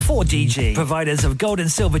4DG, providers of gold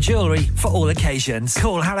and silver jewellery for all occasions.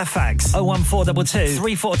 Call Halifax 01422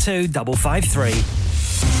 342 553.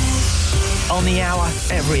 On the hour,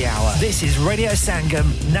 every hour. This is Radio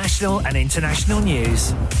Sangam, national and international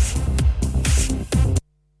news.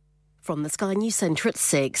 From the Sky News Centre at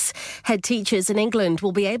 6. Head teachers in England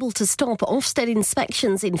will be able to stop Ofsted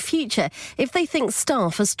inspections in future if they think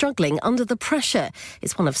staff are struggling under the pressure.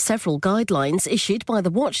 It's one of several guidelines issued by the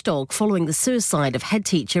watchdog following the suicide of head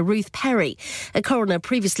teacher Ruth Perry. A coroner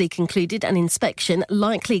previously concluded an inspection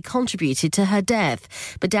likely contributed to her death.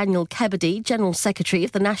 But Daniel Kebede, General Secretary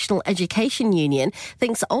of the National Education Union,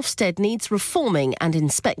 thinks Ofsted needs reforming and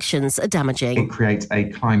inspections are damaging. It creates a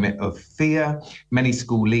climate of fear. Many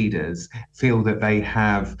school leaders feel that they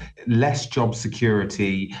have less job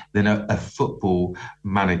security than a football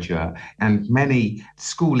manager, and many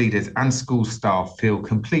school leaders and school staff feel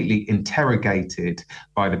completely interrogated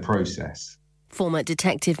by the process. Former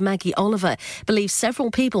Detective Maggie Oliver believes several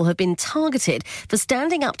people have been targeted for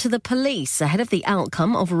standing up to the police ahead of the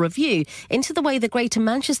outcome of a review into the way the Greater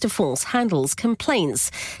Manchester Force handles complaints.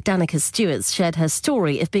 Danica Stewart shared her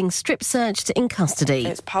story of being strip-searched in custody.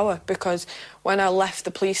 It's power, because when I left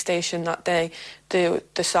the police station that day, the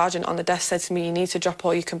sergeant on the desk said to me, "You need to drop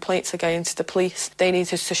all your complaints again to the police. They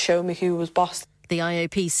needed to show me who was boss." The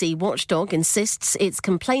IOPC watchdog insists its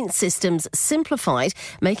complaint system's simplified,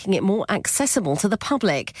 making it more accessible to the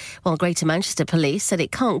public. While Greater Manchester Police said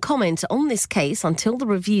it can't comment on this case until the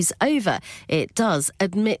review's over, it does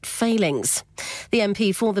admit failings. The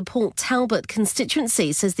MP for the Port Talbot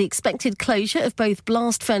constituency says the expected closure of both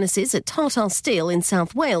blast furnaces at Tartar Steel in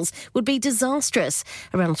South Wales would be disastrous.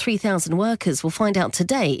 Around 3,000 workers will find out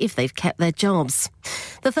today if they've kept their jobs.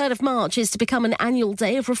 The 3rd of March is to become an annual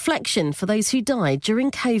day of reflection for those who died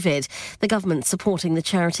during COVID. The government supporting the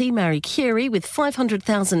charity Marie Curie with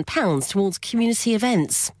 £500,000 towards community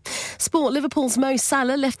events. Sport, Liverpool's Mo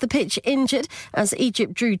Salah left the pitch injured as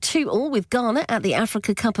Egypt drew 2-2 with Ghana at the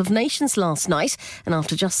Africa Cup of Nations last night. And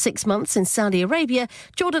after just 6 months in Saudi Arabia,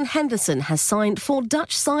 Jordan Henderson has signed for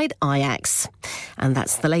Dutch side Ajax. And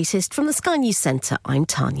that's the latest from the Sky News Centre. I'm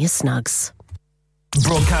Tanya Snuggs.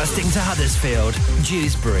 Broadcasting to Huddersfield,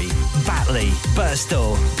 Dewsbury, Batley,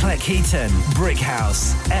 Birstall, Cleckheaton,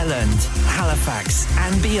 Brickhouse, Elland, Halifax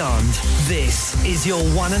and beyond. This is your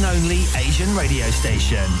one and only Asian radio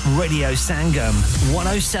station. Radio Sangam,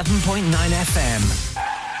 107.9 FM.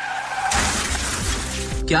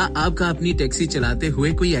 क्या आपका अपनी taxi चलाते हुए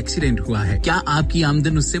कोई accident हुआ है? क्या आपकी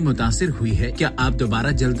आमदन उससे मुतासिर हुई है? क्या आप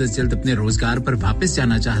दोबारा जल्द से जल्द अपने रोजगार पर वापस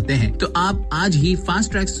जाना चाहते हैं? तो आप आज ही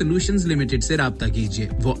फास्ट ट्रैक सॉल्यूशंस लिमिटेड से राब्ता कीजिए।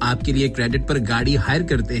 वो आपके लिए क्रेडिट पर गाड़ी हायर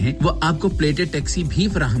करते हैं। वो आपको प्लेटेड टैक्सी भी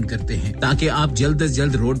फराहम करते हैं ताकि आप जल्द से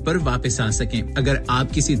जल्द रोड पर वापस आ सकें। अगर आप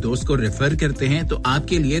किसी दोस्त को रेफर करते हैं तो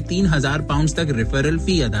आपके लिए 3,000 पाउंड तक रेफरल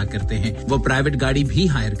फी अदा करते हैं। वो प्राइवेट गाड़ी भी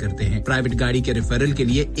हायर करते हैं। प्राइवेट गाड़ी के रेफरल के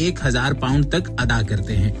लिए 1,000 पाउंड तक अदा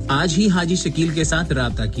करते हैं। आज ही हाजी शकील के साथ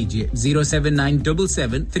राब्ता कीजिए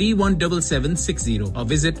 07977317760 और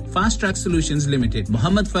visit fast track solutions limited,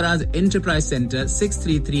 Mohammad Faraz enterprise centre,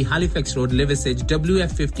 633 Halifax road, Liversedge,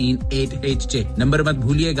 WF15 8HJ। Number मत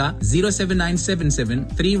भूलिएगा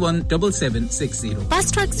 07977317760। Fast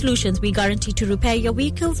Track Solutions, we guarantee to repair your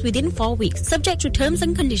vehicles within 4 weeks, subject to terms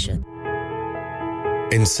and conditions.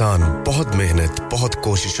 इंसान बहुत मेहनत, बहुत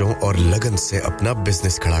कोशिशों और लगन से अपना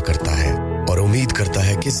बिजनेस खड़ा करता है और उम्मीद करता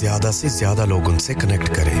है कि ज्यादा से ज्यादा लोग उनसे कनेक्ट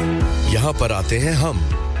करें। यहाँ पर आते हैं हम,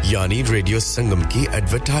 यानी रेडियो संगम की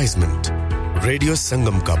एडवर्टाइजमेंट। रेडियो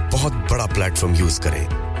संगम का बहुत बड़ा प्लेटफॉर्म यूज करें।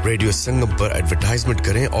 रेडियो संगम पर एडवर्टाइजमेंट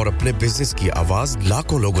करें और अपने बिजनेस की आवाज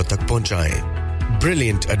लाखों लोगों तक पहुंचाएं।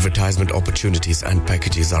 Brilliant advertisement opportunities and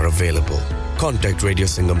packages are available. Contact Radio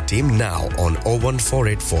Sangam team now on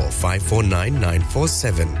 01484 549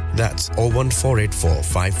 947. That's 01484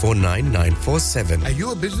 549 947. Are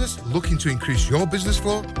you a business looking to increase your business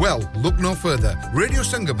flow? Well, look no further. Radio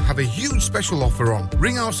Sangam have a huge special offer on.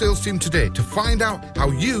 Ring our sales team today to find out how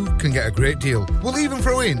you can get a great deal. We'll even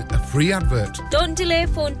throw in a free advert. Don't delay,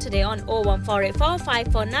 phone today on 01484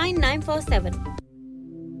 549 947.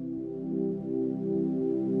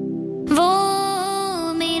 वो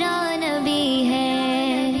मेरा नबी है,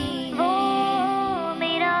 वो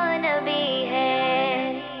मेरा नबी है,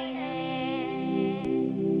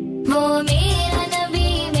 वो मेरा नबी,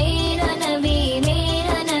 मेरा नबी,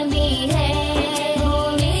 मेरा नबी है, वो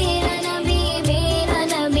मेरा नबी, मेरा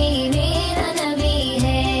नबी, मेरा नबी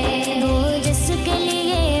है, वो जिसके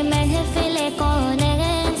लिए महफिल कौन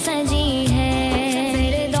सजी है,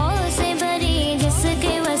 फिरदौस से भरी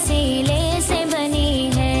जिसके वसीले से बनी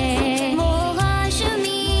है।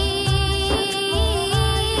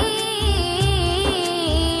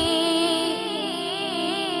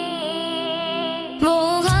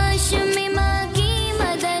 हाशमी मकी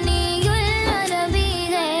मदनीयुल नबी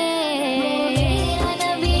है मेरा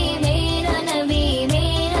नबी मेरा नबी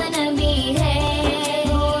मेरा नबी है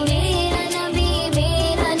वो मेरा नबी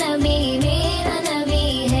मेरा नबी मेरा नबी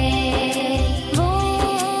है वो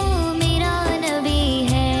मेरा नबी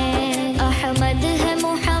है अहमद है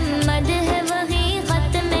मुहम्मद है वही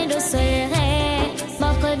खत्म रसूल है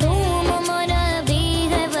मखदूम मुनबी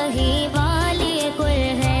है वही वाली कुल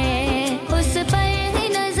है उस पर ही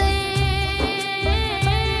नजर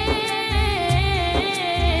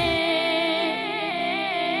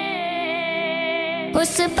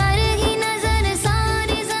उस पर ही नजर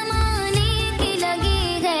सारे जमाने की लगी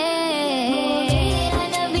है मेरा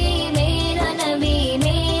नबी मेरा नबी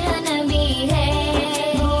मेरा नबी है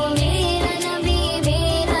वो मेरा नबी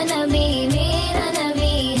मेरा नबी मेरा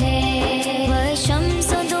नबी है वह शम्स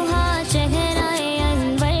दुहा चेहराए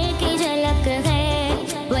अनवर की झलक है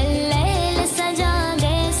वल्लैल सजा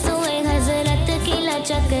गए सोए हजरत की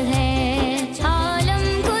लचक है आलम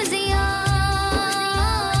को जिया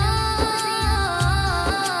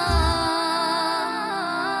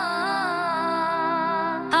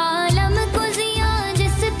आलम को जिया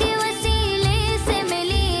जिसके वसीले से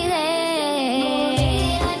मिली है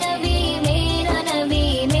मेरा नबी मेरा नबी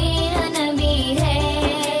मेरा नबी है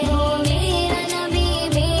वो मेरा नबी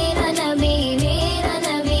मेरा नबी मेरा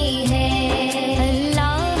नबी है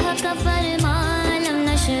अल्लाह का फरमान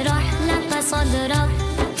नशरह लक सदरक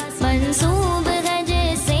मंसूब है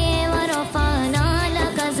जैसे वरफाना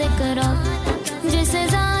लक ज़िक्रक जिस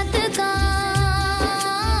ज़ात का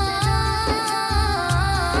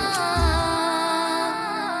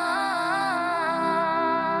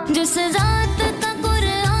जिस ज़ात का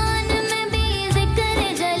कुरान में भी ज़िक्र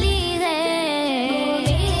जली है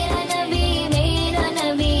मेरा नबी मेरा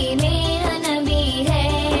नबी मेरा नबी है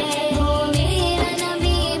वो मेरा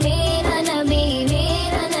नबी मेरा नबी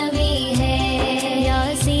मेरा नबी है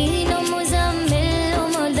यासीन मुज़म्मिल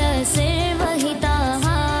मुदस्सिर वही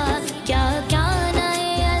ताहा क्या क्या नए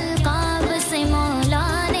अलकाब से मौला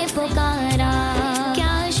ने पुकारा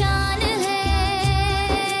क्या शान है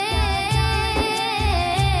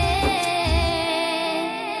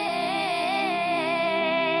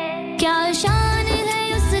क्या शान है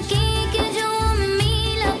उसकी कि जो उम्मी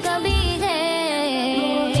लक़बी है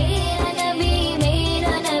मेरा नबी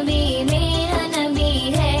मेरा नबी मेरा नबी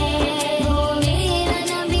है वो मेरा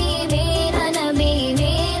नबी मेरा नबी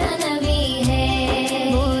मेरा नबी है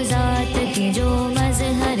वो ज़ात की जो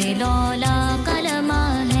मज़हर लौला कलमा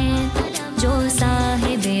है जो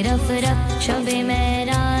साहिब रफ़रफ़ शब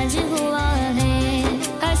मेराज हुआ है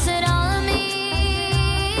असरा में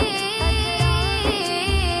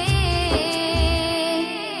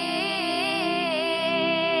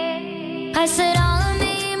असरा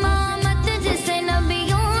में इमामत जिसे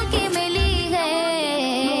नबियों की मिली है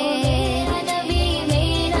मेरा नबी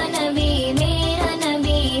मेरा नबी मेरा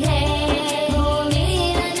नबी है वो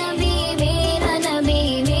मेरा नबी मेरा नबी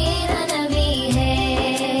मेरा नबी है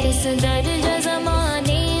इस दर्ज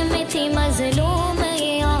ज़माने में थी मज़लूम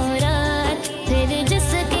ये औरत फिर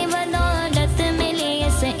जिसकी बदौलत मिली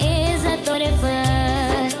इसे इज़्ज़त और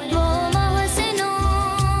रिफ़त वो महसिनों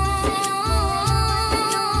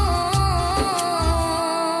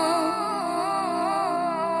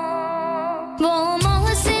वो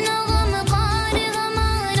मोहसिन गमखार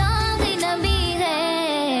गमारा ही नबी है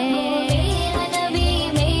मेरा नबी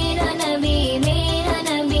मेरा नबी मेरा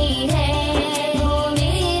नबी है वो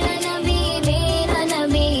मेरा नबी मेरा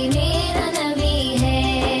नबी मेरा नबी है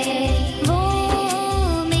वो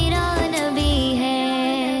मेरा नबी है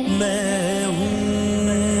मैं हूँ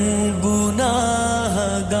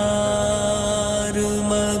गुनाहगार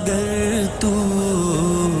मगर तू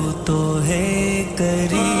तो है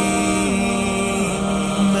करीम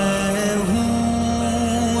मैं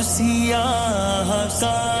हूँ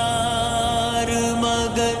सियाहकार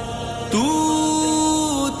मगर तू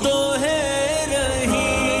तो है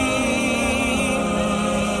रहीम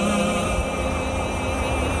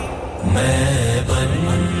मैं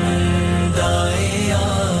बंदाए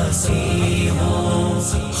आसी हूँ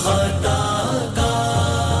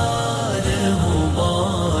खताकार हूँ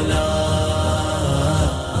मौला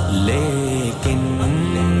लेकिन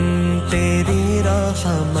तेरी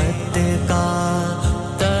रहमत का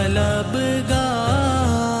तलबगार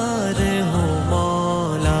हूँ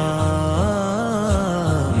मौला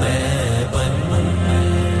मैं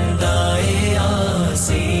बंदाए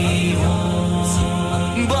आसी हूँ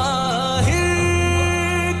बाहिर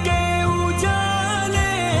के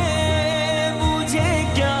उजाले मुझे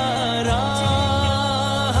क्या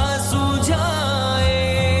राह सुझाए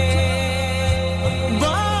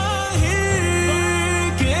बाहिर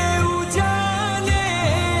के उजाले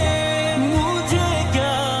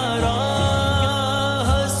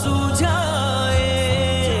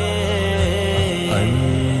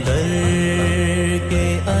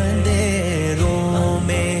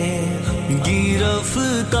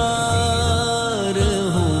गिरफ्तार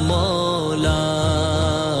हूँ मौला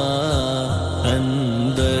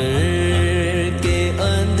अंदर के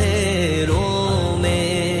अंधेरों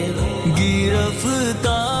में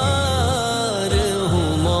गिरफ्तार हूँ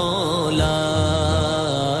मौला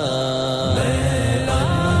मैं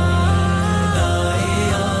बंदाए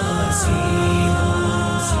आसी हूँ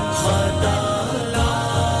खताकार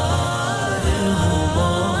हूँ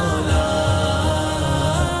मौला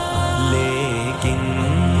लेकिन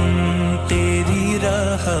तेरी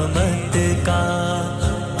रहमत का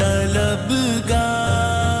तलबगार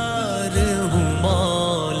हूँ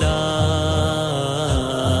मौला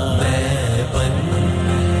मैं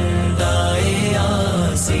बंदाए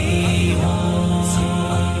आसी हूँ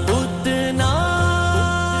उतना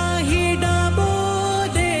ही डबो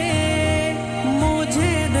दे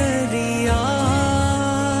मुझे दरियाए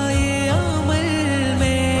अमल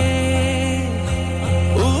में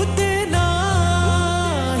उतना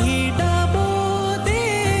ही डबो दे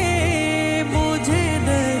मुझे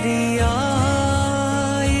दरियाए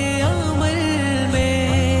अमल में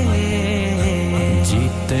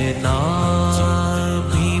जितना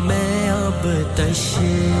भी मैं अब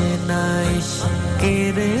तशनाइश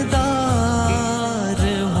किरदार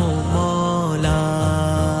हूँ मौला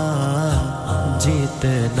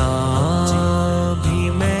जितना भी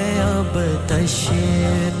मैं अब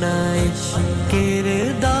तशनाइश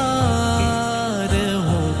किरदार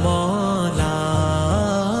हूँ मौला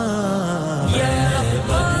या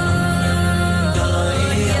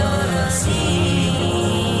बंदाए आसी हूँ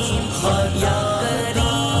या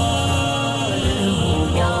करीम हूँ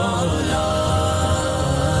मौला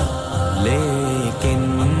लेकिन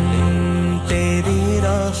तेरी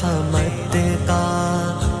रहमत का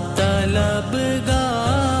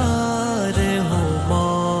तलबगार हूँ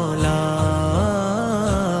मौला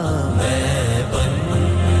मैं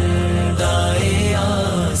बंदाए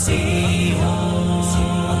आसी हूँ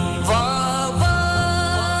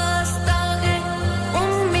वाबस्ता है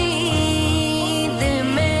उम्मीद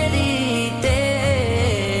मेरी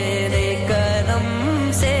तेरे करम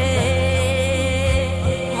से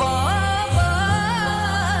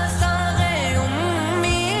वाबस्ता है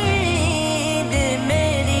उम्मीद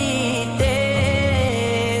मेरी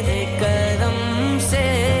तेरे करम से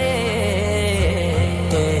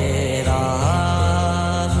तेरा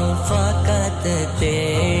हूँ फकत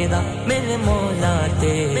तेरा मेरे मौला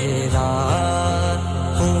तेरा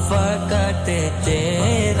हूँ फकत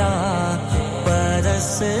तेरा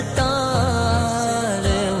परस्तार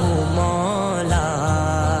हूँ मौला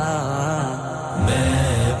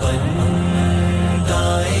मैं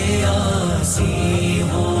बंदाए आसी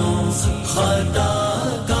हूँ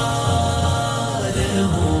खताकार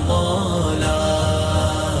हूँ मौला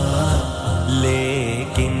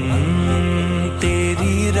लेकिन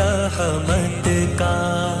तेरी रहमत का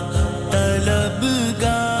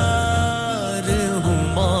तलबगार हूँ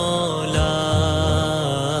मौला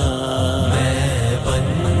मैं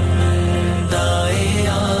बंदाए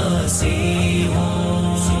आसी हूँ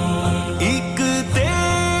एक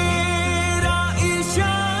तेरा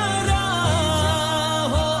इशारा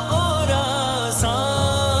हो और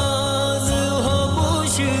आसान हो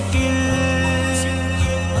मुश्किल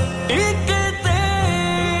एक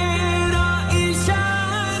तेरा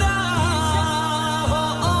इशारा हो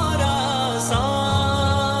और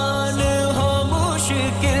आसान हो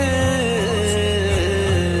मुश्किल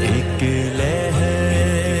एक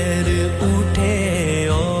लहर उठे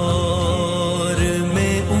और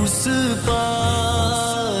मैं उस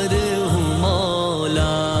पार हूँ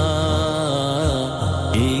मौला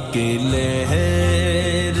एक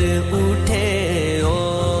लहर उठे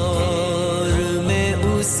और मैं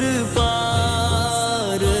उस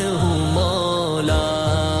पार हूँ मौला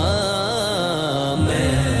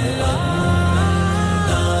मैं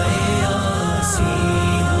बंदाए आसी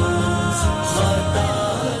हूँ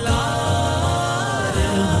खताकार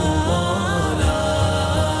हूँ मौला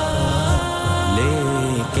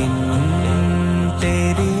लेकिन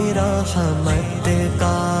तेरी रहमत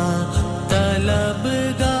का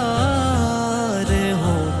तलबगार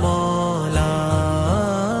हूँ मौला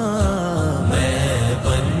मैं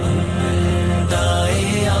बंदाए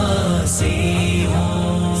आसी हूँ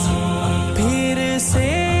फिर से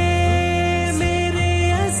मेरे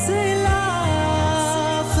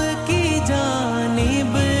असलाफ की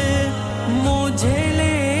जानिब मुझे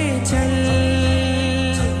ले चल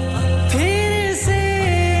फिर से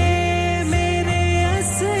मेरे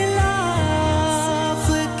असलाफ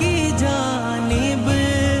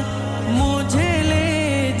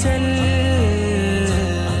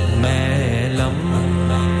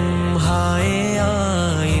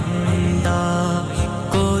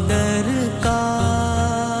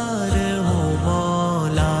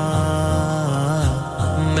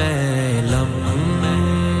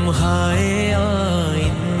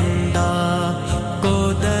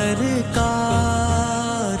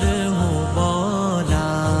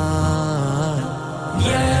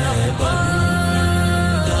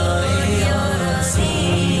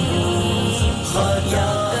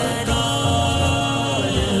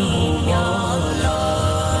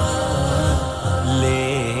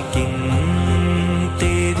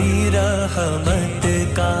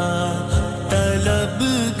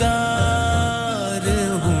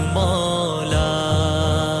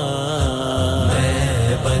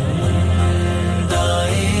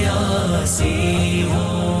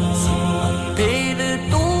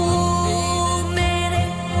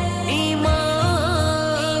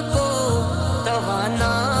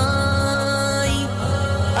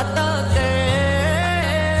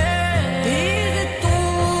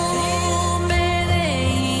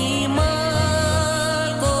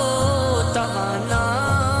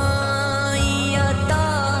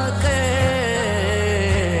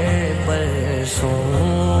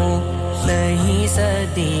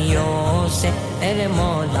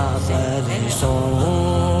मौला बरसों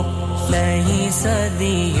नहीं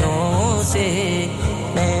सदियों से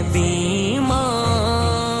मैं बीमार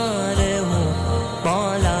हूँ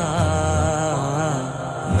मौला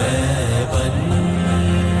मैं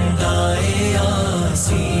बंदाए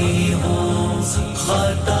आसी हूँ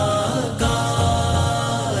खताकार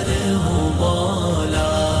हूँ मौला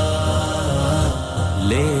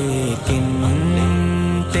लेकिन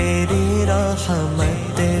तेरी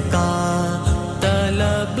रहमत का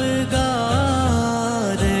तलबगार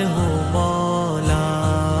हूँ मौला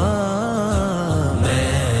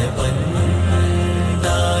मैं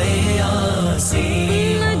बंदाए आसी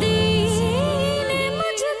मदीने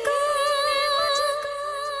मुझको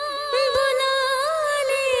बुला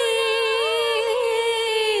ले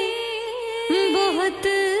बहुत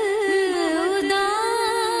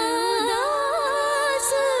उदास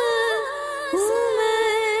हूँ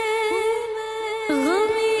मैं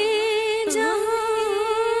गमे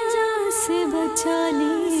जहाँ से बचा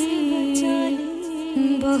ली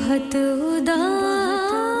बहुत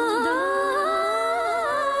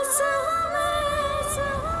उदास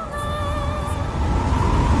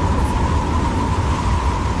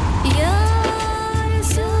या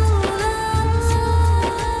रसूल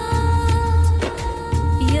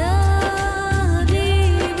या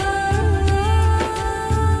हबीब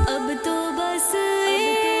अब तो बस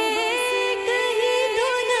एक ही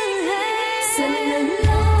धुन है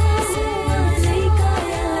सल्लल्लाहु अलैका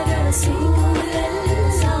या रसूल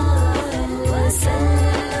अल्लाह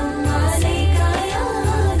वसल्लम अलैका या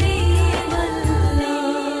हबीब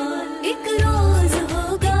अल्लाह एक रोज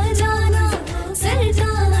होगा जाना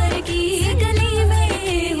सरकार की गली में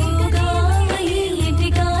होगा वही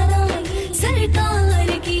ठिकाना सरकार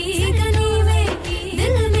की गली में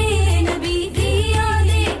दिल में नबी की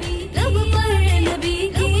यादें लब पर नबी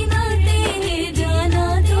की नातें जाना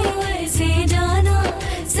तो ऐसे जाना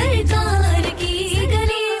सरकार की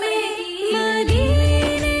गली में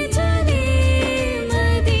मदीने चले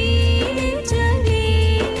मदीने चले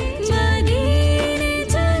मदीने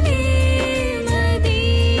चले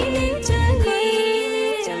मदीने चले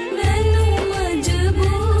मैनू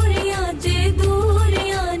मजबूरियां ते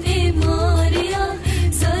दूरियां ने मारिया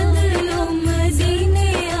सदलो मदीने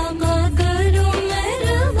आका करो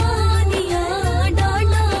मेहरबानियां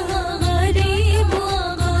डाला गरीब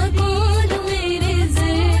आका कोल मेरे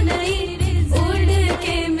ज़र नहीं उड़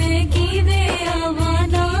के मैं कीवे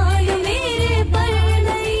आवाना मेरे पर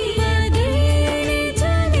नहीं मदीने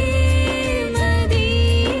चले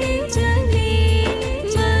मदीने चले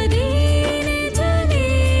मदीने चले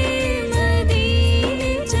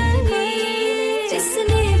मदीने चले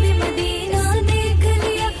जिसने भी मदीना देख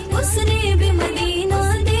लिया उसने भी मदीना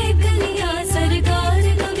देख लिया सरकार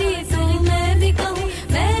कभी तो मैं भी कहूँ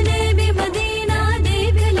मैंने भी मदीना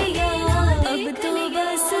देख लिया अब तो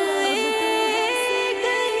बस एक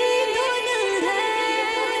ही धुन है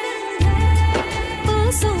ओ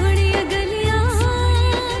सोहणिया गलियां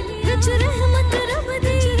विच रहमत रब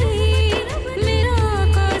दी मेरा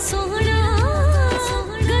आका सोहना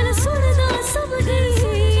गल सुनदा सब दी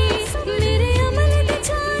मेरे अमल दी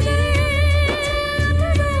चाले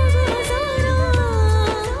अपना गुजारा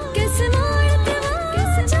कैसे मारते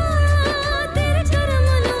वाजा तेरे करम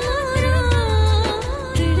नमारा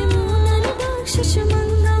केड़े मुंह नाल बख्शिश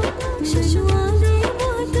मंगा शशुआ दे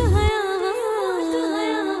बहुत हया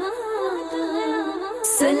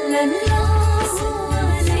सल्लल्लाहु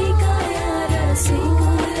अलैका या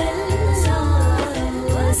रसूल अल्लाह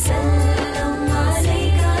वसल्लम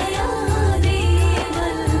अलैका या हबीब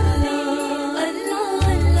अल्लाह अल्लाह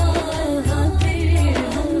अल्लाह फिर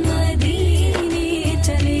हम मदीने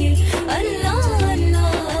चले अल्लाह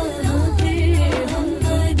अल्लाह फिर हम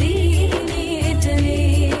मदीने चले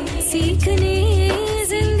सीखने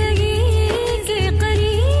जिंदगी के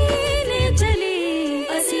करीने चले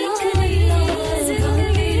सीखने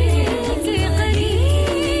जिंदगी के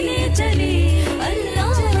करीने चले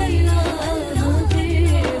अल्लाह अल्लाह फिर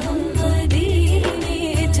हम मदीने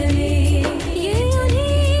चले ये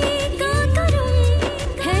उन्हीं का करम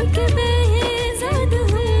है कि बेज़ाद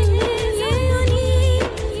हूँ ये उन्हीं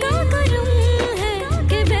का करम है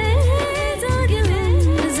कि बेज़ाद हूँ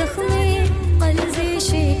ज़ख्मे क़ल्बे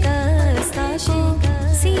शिकस्ता को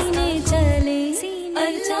सीने चले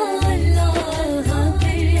अल्लाह अल्लाह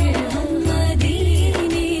फिर हम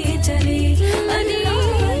मदीने चले अल्लाह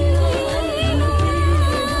अल्लाह फिर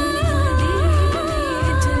हम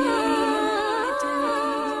मदीने चले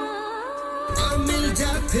मिल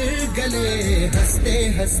जा फिर गले हंसते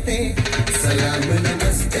हंसते सलाम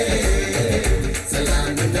नमस्ते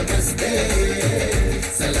सलाम नमस्ते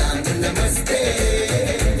सलाम नमस्ते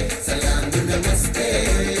सलाम नमस्ते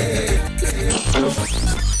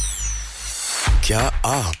क्या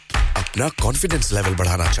आप अपना कॉन्फिडेंस लेवल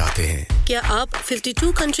बढ़ाना चाहते हैं? क्या आप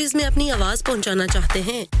 52 कंट्रीज में अपनी आवाज पहुंचाना चाहते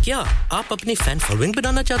हैं? क्या आप अपनी फैन फॉलोइंग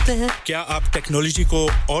बनाना चाहते हैं? क्या आप टेक्नोलॉजी को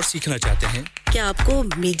और सीखना चाहते हैं? क्या आपको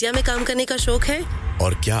मीडिया में काम करने का शौक है?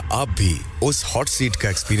 और क्या आप भी उस हॉट सीट का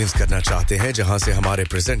एक्सपीरियंस करना चाहते हैं जहां से हमारे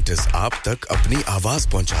प्रेजेंटर्स आप तक अपनी आवाज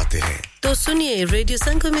पहुंचाते हैं? तो सुनिए, radio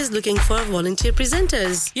Sangam is looking for volunteer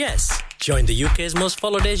presenters. Yes, join the UK's most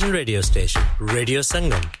followed Asian radio station, Radio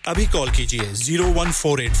Sangam. Abhi call kijiye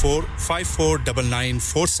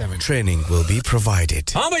 01484549947. Training will be provided.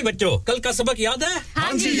 हाँ भाई बच्चों, कल का सबक याद है?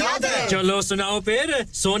 हाँ जी याद है. चलो सुनाओ फिर.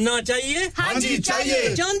 सोना चाहिए? हाँ जी चाहिए.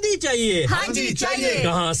 चांदी चाहिए? हाँ जी चाहिए.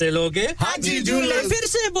 कहाँ से लोगे? हाँ जी जूलर्स. फिर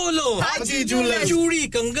से बोलो. हाँ जी जूलर्स. चूड़ी,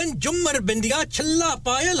 कंगन, झुमर, बिंदिया, छल्ला,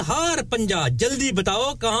 पायल, हार, पंजा. जल्दी बताओ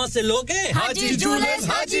कहाँ से लोगे? हाजी जूलर्स.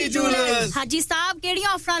 हाजी जूलर्स. हाजी साहब केड़ी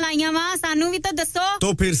ऑफर लाईयां वा सानू भी तो दसो.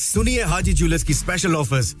 तो फिर सुनिए हाजी जूलर्स की स्पेशल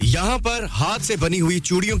ऑफर्स. यहाँ पर हाथ से बनी हुई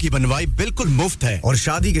चूड़ियों की बनवाई बिल्कुल मुफ्त है और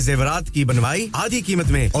शादी के जेवरात की बनवाई आधी कीमत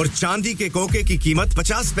में और चांदी के कोके की कीमत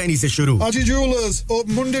 50 पैसे से शुरू. Haji Jewellers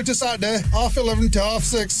open Monday to Saturday 11:30 to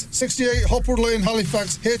 6:30, 68 Hopwood Lane, Halifax,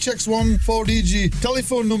 HX1 4DG.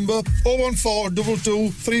 Telephone number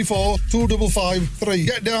 01422342553.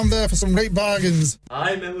 Get down there for some great bargains.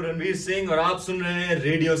 Hi, मैं हूं रणवीर सिंह और आप सुन रहे हैं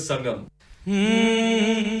रेडियो संगम.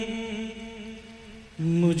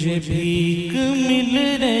 मुझे भीख मिल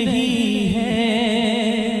रही है.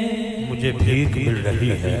 मुझे भीख मिल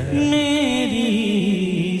रही है. मेरी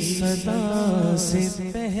सदा से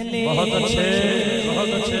पहले. बहुत अच्छे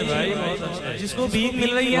भाई, बहुत अच्छे. जिसको भीख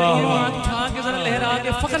मिल रही है ये हाथ उठा के जरा लहरा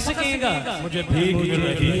के फख्र से कहेगा. मुझे भीख मिल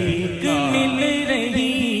रही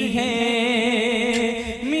है.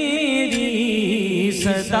 मेरी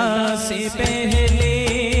सदा से पहले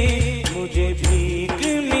मुझे भीख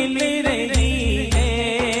मिल रही है.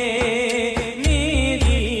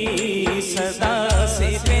 मेरी सदा से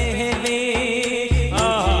पहले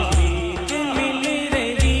भीख मिल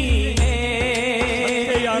रही है. मेरी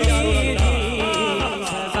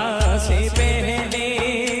सदा से पहले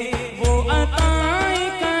वो अताएं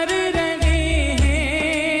कर रहे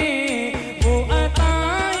हैं. वो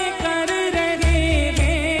अताएं कर रहे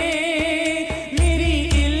हैं. मेरी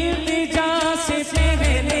इल्तिजा से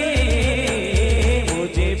पहले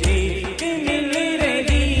मुझे भीख मिल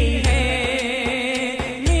रही है.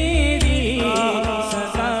 मेरी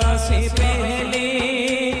सजा से पहले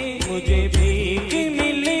मुझे भीख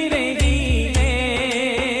मिल रही है.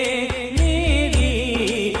 मेरी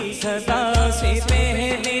सजा से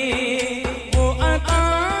पहले वो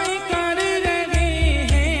अताएं कर रहे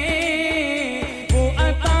हैं. वो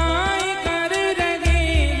अताएं कर रहे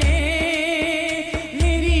हैं.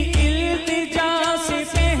 मेरी इल्तिजा से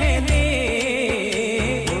पहले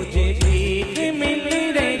मुझे भीख मिल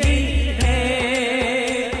रही है.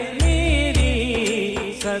 मेरी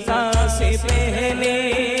सजा से पहले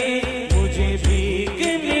मुझे भीख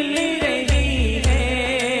मिल रही है.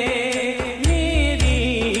 मेरी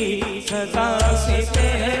सजा से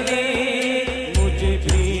पहले मुझे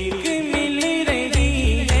भीख मिल रही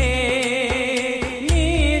है.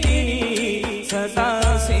 मेरी सजा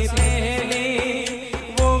से पहले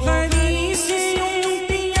वो गरीब से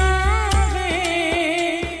यूंटियां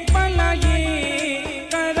हैं. भला ये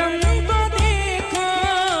करम तो देखो.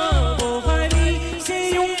 वो गरीब से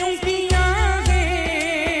यूंटियां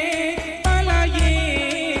हैं. भला ये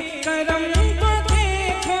करम तो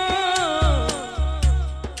देखो.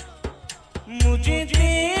 मुझे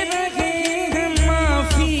दे रहे हैं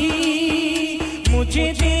माफी. मुझे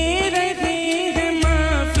दे रहे हैं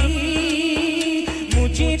माफी.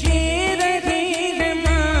 मुझे दे रहे हैं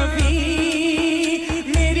माफी.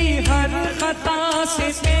 मेरी हर खता से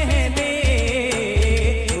पहले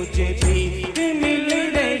मुझे भीख मिल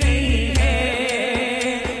रही है.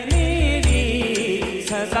 मेरी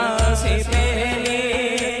सजा से पहले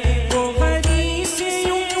वो गरीब से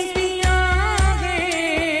यूंटियां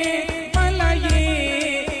हैं. भला ये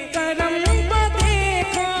करम तो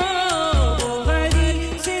देखो. वो गरीब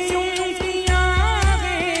से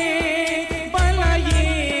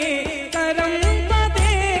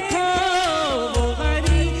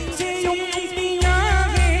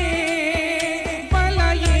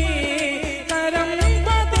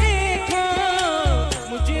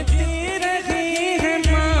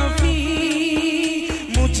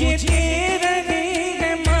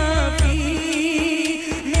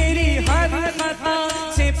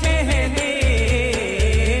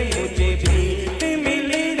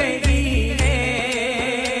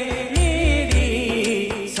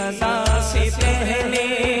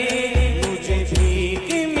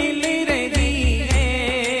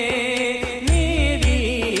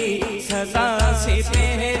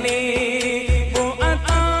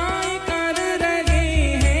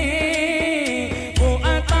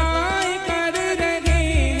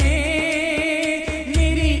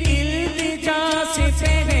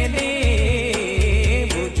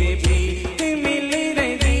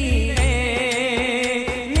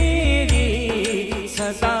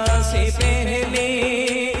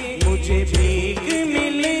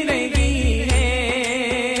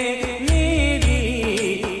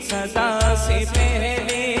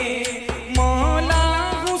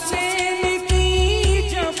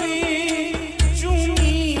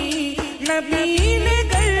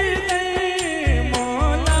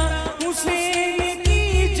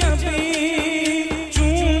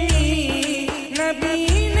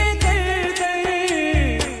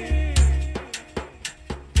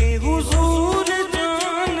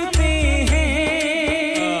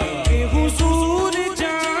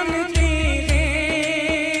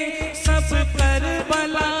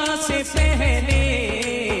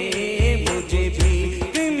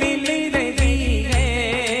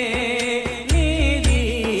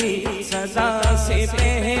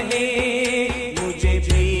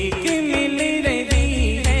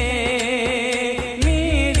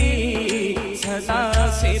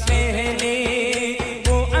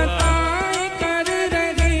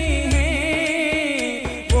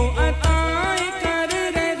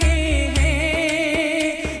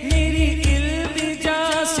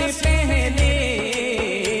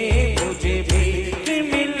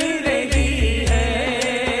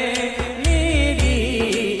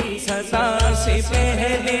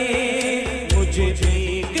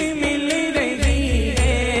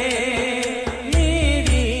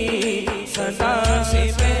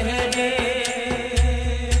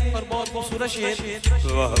खूबसूरत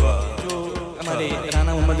शेर वाह वाह जो हमारे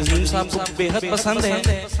राणा मोहम्मद अजीम साहब को बेहद पसंद है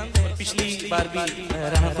और पिछली बार भी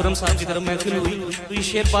राणा खुरम साहब की तरफ महफिल हुई तो ये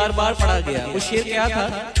शेर बार-बार पढ़ा गया वो शेर क्या था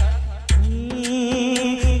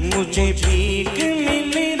मुझे भीख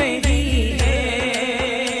मिल रही है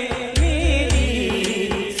मेरी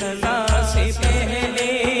सजा से पहले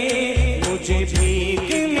मुझे भीख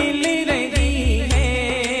मिल रही है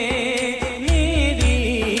मेरी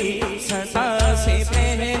सजा से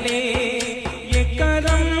पहले ये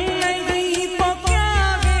करम नहीं तो क्या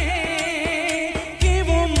है कि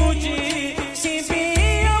वो मुझे से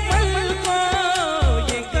बेअमल को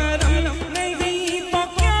ये करम नहीं तो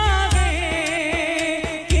क्या है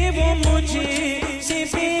कि वो मुझे से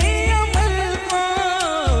बेअमल को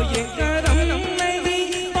ये करम नहीं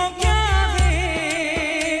तो क्या है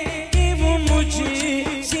कि वो मुझे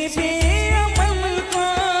से बेअमल को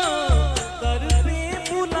दर पे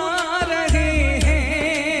बुला रहे हैं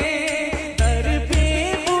दर पे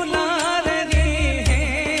बुला रहे हैं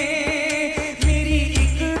मेरी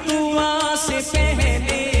एक दुआ से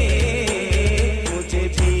पहले मुझे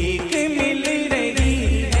भीख मिल रही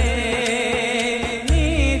है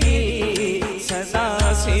मेरी सजा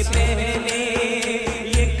से पहले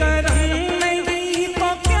ये करम नहीं तो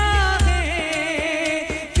क्या है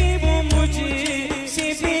कि वो मुझे से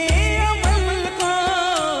बेअमल को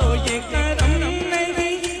ये करम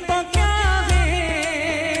नहीं तो क्या है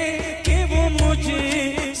कि वो मुझे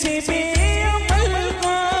से बेअमल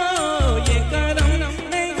को ये करम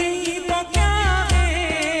नहीं तो क्या है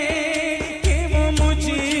कि वो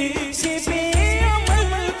मुझे से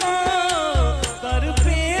बेअमल को दर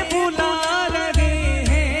पे बुला रहे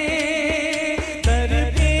हैं दर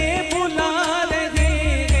पे बुला रहे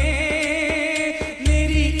हैं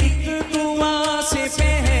मेरी एक दुआ से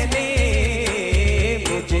पहले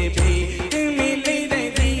मुझे भीख मिल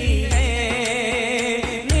रही है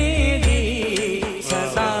मेरी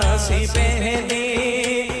सजा से पहले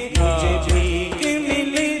मुझे भीख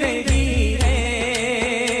मिल रही है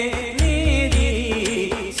मेरी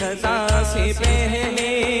सजा से पहले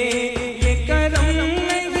ये करम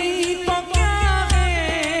नहीं तो क्या है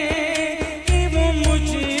कि वो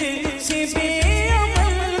मुझे से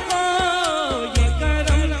बेअमल को ये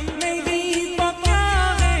करम नहीं तो क्या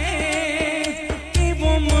है कि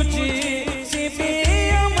वो मुझे से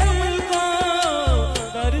बेअमल को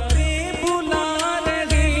दर पे बुला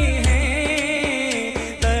रहे हैं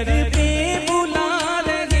दर पे बुला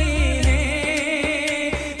रहे हैं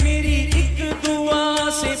मेरी एक दुआ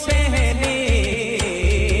से पहले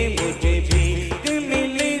मुझे भीख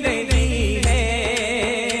मिल रही है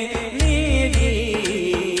मेरी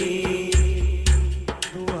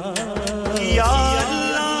दुआ या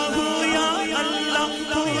अल्लाह या अल्लाह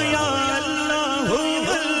या अल्लाह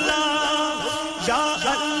या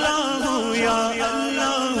अल्लाह या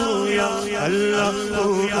अल्लाह या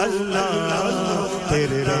अल्लाह अल्लाह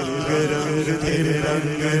तेरे रंग रंग तेरे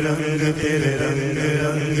रंग रंग तेरे रंग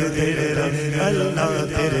रंग तेरे रंग अल्लाह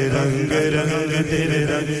तेरे रंग रंग तेरे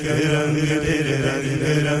रंग रंग तेरे रंग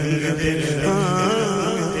रंग तेरे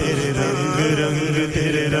तेरे रंग रंग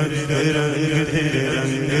तेरे रंग रंग तेरे रंग रंग तेरे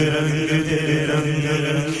रंग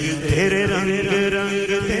रंग तेरे रंग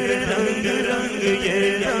रंग तेरे रंग रंग ये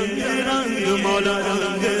रंग रंग मौला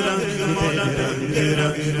रंग रंग मौला रंग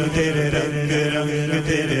रंग तेरे रंग रंग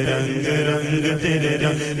तेरे रंग रंग तेरे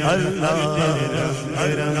रंग अल्लाह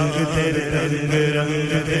रंग रंग तेरे रंग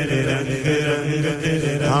रंग तेरे रंग रंग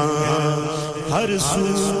तेरे रंग हर सू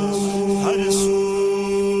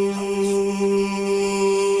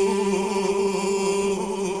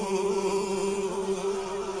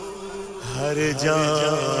हर जा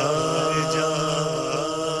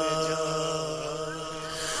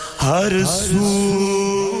हर सू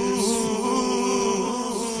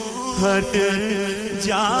हर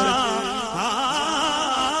जा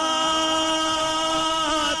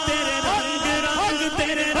तेरे रंग रंग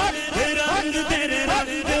तेरे रंग रंग तेरे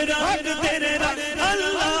रंग रंग तेरे रंग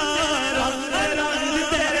अल्लाह रंग रंग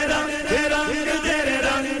तेरे रंग रंग तेरे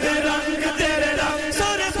रंग रंग तेरे रंग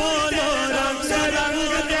सारे बोलो रंग रंग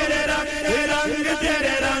तेरे रंग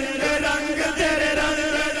तेरे रंग रंग तेरे रंग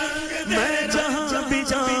मैं जहां भी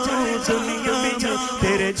जाऊं दुनिया में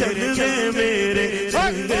तेरे जलवे मेरे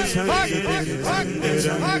संग संग रंग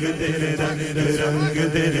रंग तेरे रंग रंग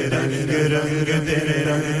तेरे रंग रंग तेरे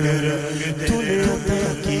रंग रंग तूने अता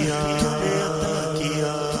किया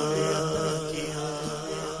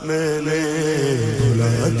मैंने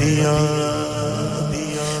भुला दिया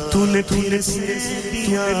तूने फिर से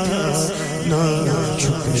کیا نا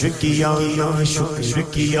شکر کیا نا شکر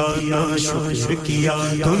کیا نا شکر کیا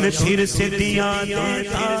تو نے پھر سے دیا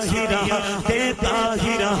دیتا ہی رہا دیتا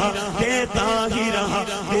ہی رہا دیتا ہی رہا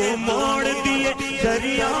وہ موڑ دیے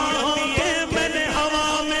دریاؤں کے میں نے ہوا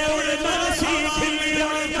میں اڑنا سیکھ لیا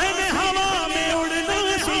میں نے ہوا میں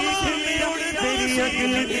اڑنا سیکھ لیا میری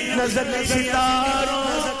اگلی نظر ستاروں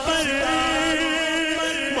پر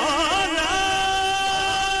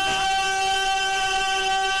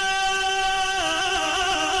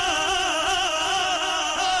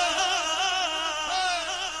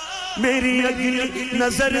میری اگلی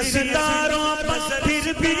نظر ستاروں پر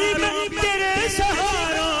پھر بھی میں تیرے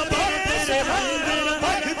سہاروں پر تیرے رنگ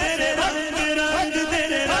رنگ تیرے رنگ رنگ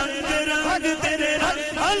تیرے رنگ رنگ تیرے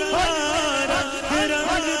رنگ اللہ رنگ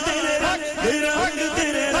رنگ تیرے رنگ رنگ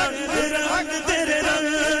تیرے رنگ رنگ تیرے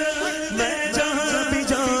رنگ میں جہاں بھی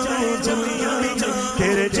جاؤں دنیا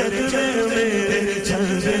تیرے جلوے میرے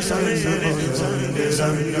چلے سنگ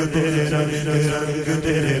رنگ تیرے رنگ رنگ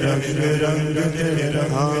تیرے رنگ رنگ تیرے رنگ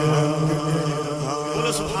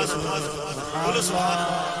بولو سبحان اللہ بولو سبحان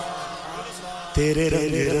تیرے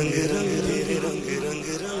رنگ رنگ رنگ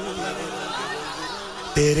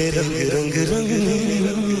تیرے رنگ رنگ رنگ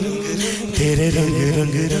تیرے رنگ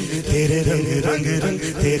رنگ رنگ تیرے رنگ رنگ رنگ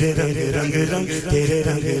تیرے رنگ رنگ رنگ تیرے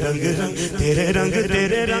رنگ رنگ رنگ تیرے رنگ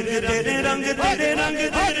تیرے رنگ تیرے رنگ تیرے رنگ تیرے رنگ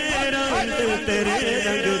تیرے رنگ رنگ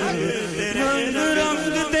رنگ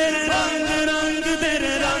تیرے رنگ رنگ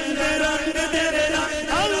تیرے رنگ رنگ تیرے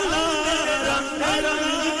رنگ اللہ رنگ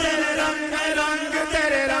رنگ تیرے رنگ رنگ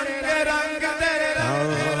تیرے رنگ رنگ تیرے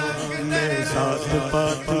رنگ میں ساتھ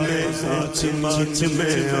بات میں ساتھ ماچ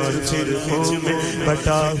میں اور چرخوں میں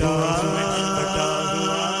بٹا ہوا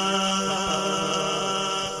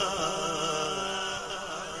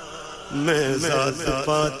میں ذات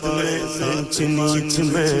پات میں سچ نیچ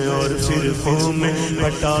میں اور فرقوں میں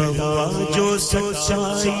بٹا ہوا جو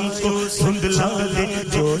سچائی کو دھندلا دے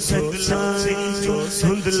جو سچائی کو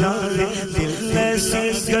دھندلا دے دل ایسی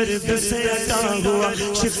گرد سے ہٹا ہوا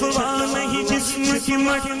شفوا نہیں جسم کی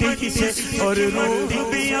مٹی سے اور روح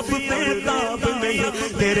بھی اب بیتاب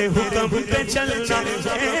نہیں تیرے حکم پہ چلنا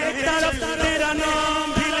ایک طرف تیرا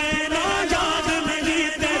نام بھی لینا یاد نہیں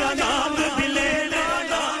تیرا نام بھی لینا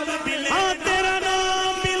تیرا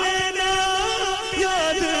نام بھی لینا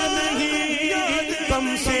یاد نہیں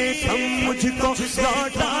کم سے کم مجھ کو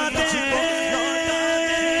لوٹا دے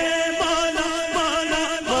مولا مولا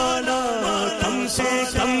مولا کم سے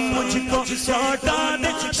کم مجھ کو لوٹا دے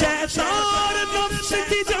شیطان نفس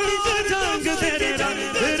کی جنگ جنگ تیرے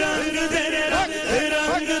رنگ رنگ تیرے رنگ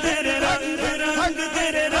رنگ تیرے رنگ رنگ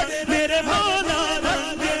تیرے رنگ میرے مولا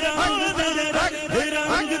رنگ رنگ تیرے رنگ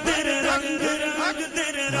رنگ تیرے رنگ رنگ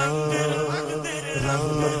تیرے رنگ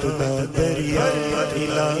رحمت دا دریا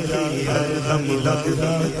الہی ہر دم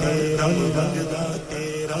لگتا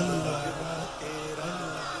تیرا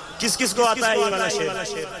کس کس کو آتا ہے یہ والا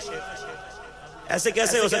شعر ایسے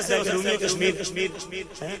کیسے ہو سکتا ہے کہ رومی کشمیر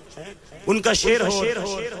ان کا شعر ہو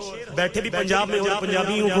بیٹھے بھی پنجاب میں اور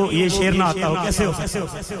پنجابیوں کو یہ شعر نہ آتا ہو کیسے ہو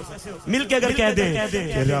مل کے اگر کہہ دیں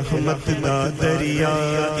کہ رحمت دا دریا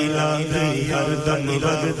الہی ہر دم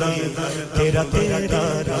لگتا تیرا تیرا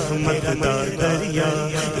رحمت دا دریا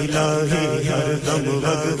الہی ہر دم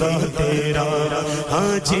لگتا تیرا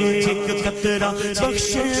ہاں جی ایک قطرہ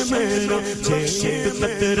بخشے میں نہ جی ایک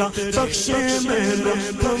قطرہ بخشے میں نہ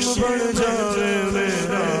کم بڑھ جاوے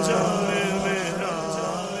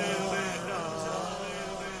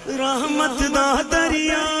رحمت دا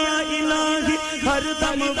دریا الہی ہر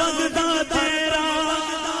دم وگدا تیرا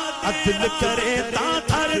عدل کرے تا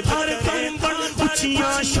تھر تھر کمبن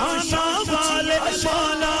اونچیاں شاناں والے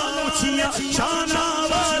مولا اونچیاں شاناں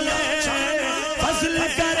والے فضل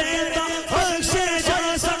کرے تا بخشے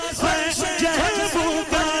جیسا میں جہبو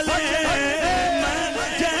گالے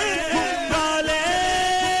میں جہبو گالے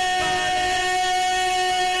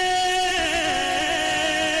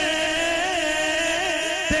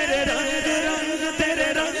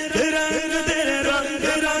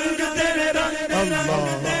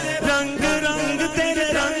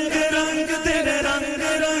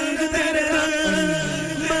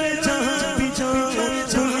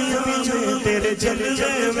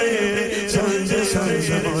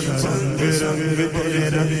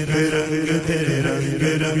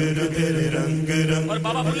اور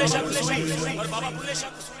بابا بلے شاہ قصوری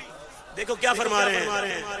دیکھو کیا فرما رہے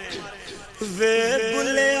ہیں وے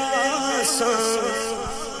بلے آسان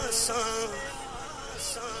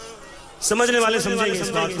سمجھنے والے سمجھیں گے اس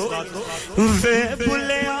بات کو وے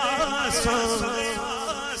بلے آسان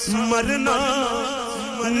مرنا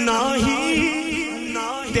نہیں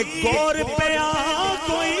تے گور پہ آ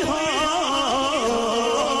کوئی ہو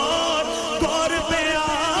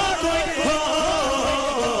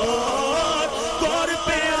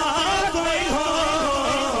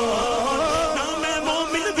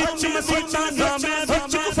सच्चा ना मैं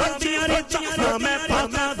सच फतिया रिचा ना मैं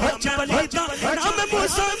पाता सच पलीता ना मैं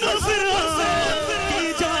मूसा ना फिरौन की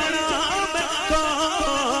जाना मैं कौन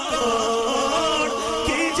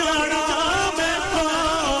की जाना मैं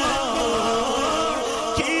कौन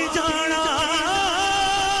की जाना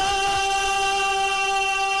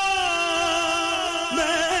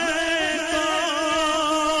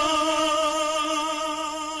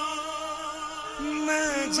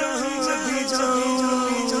मैं जहां भी जाऊं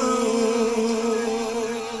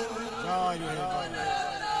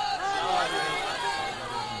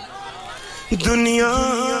दुनिया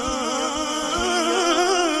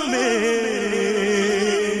में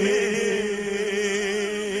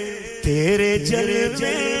तेरे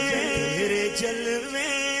जलवे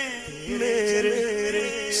मेरे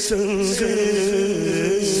संग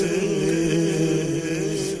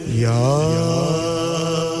या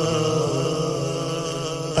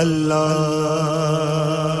अल्लाह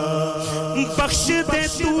बख्श दे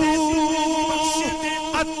तू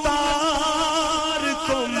अत्तार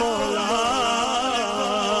को मौला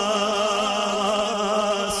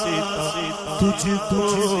तुझको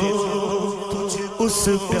उस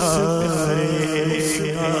प्यारे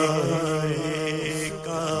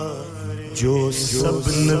का जो सब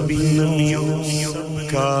नबियों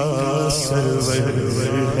का सरवर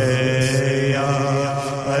है या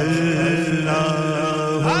अल्लाह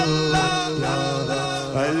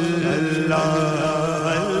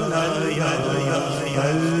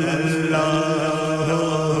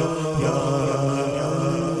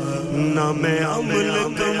ना मैं अमल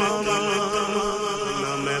कमावा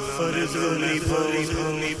ना मैं फर्ज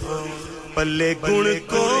निभाऊं पल्ले गुण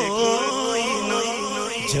कोई ना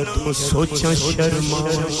जब सोचा शर्मा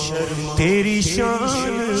तेरी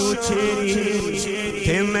शान उचेरी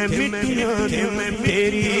ते मैं मिटिया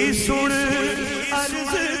तेरी सुन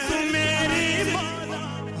अर्ज तू मेरी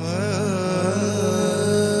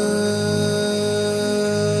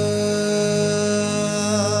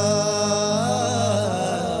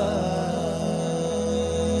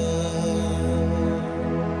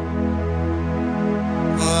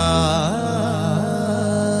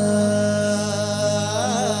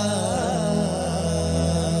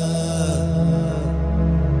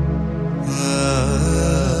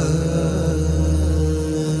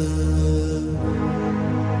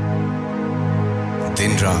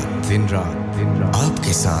दिन रात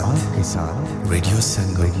आपके साथ रेडियो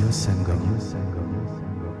संगम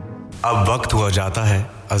अब वक्त हुआ जाता है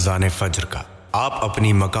अज़ान फज्र का आप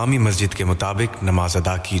अपनी मकामी मस्जिद के मुताबिक नमाज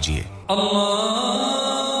अदा कीजिए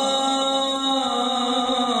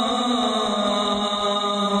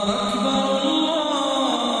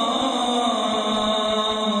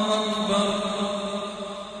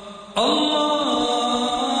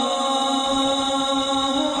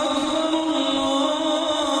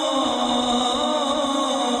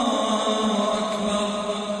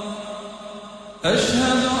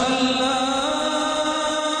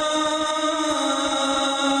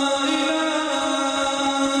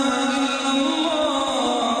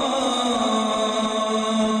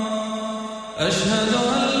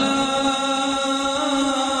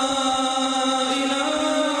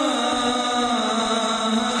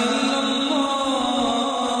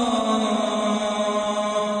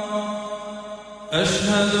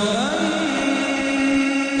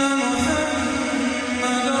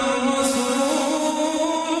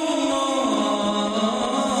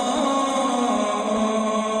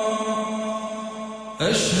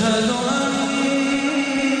الصلاة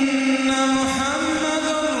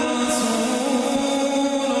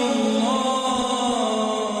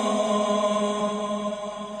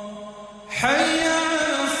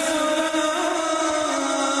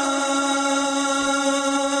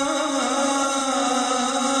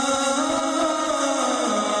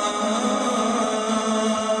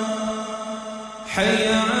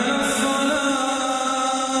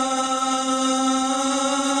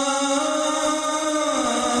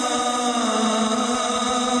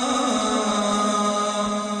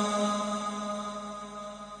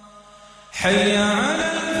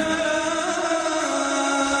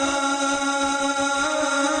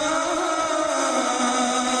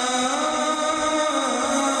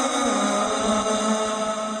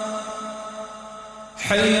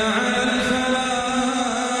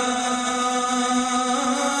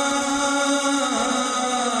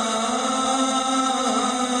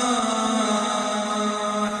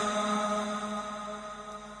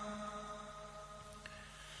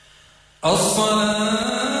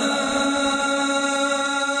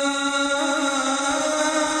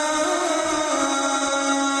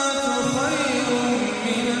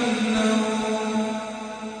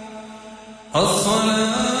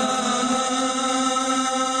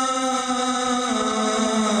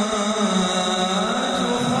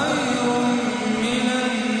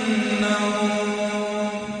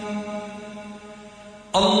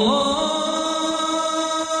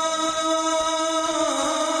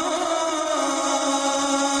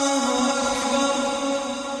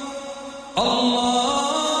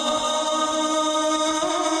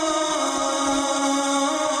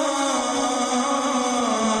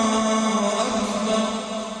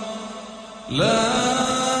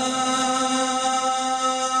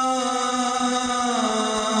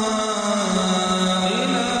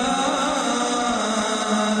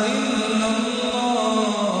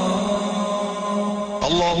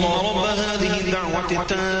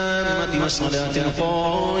والصلاة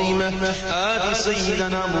القائمة آت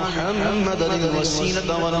سيدنا محمد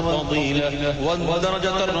الوسيلة والفضيلة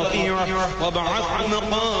والدرجة الرفيعة وابعثه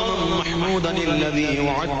مقاما محمودا الذي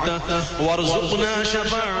وعدته وارزقنا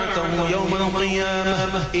شفاعته يوم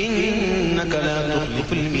القيامة إنك لا تخلف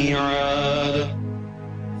الميعاد.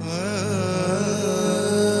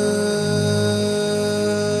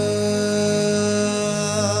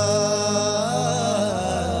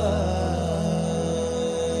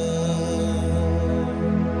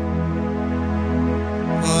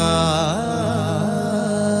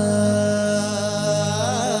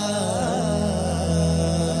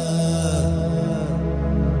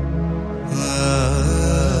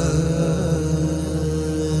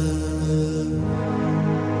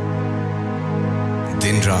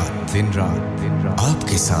 दिन रात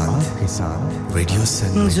आपके साथ रेडियो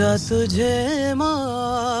संगम जा तुझे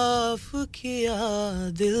माफ किया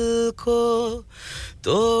दिल को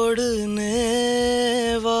तोड़ने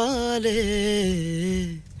वाले.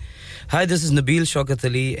 Hi, this is Nabil Shaukat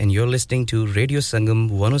Ali and you're listening to Radio Sangam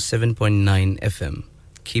 107.9 FM.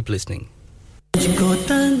 Keep listening. मुझको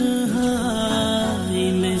तन्हाई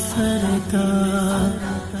में सरकार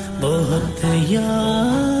बहुत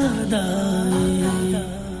याद आए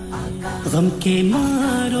غم کے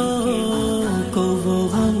ماروں کو وہ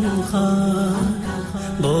غم خار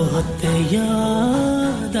بہت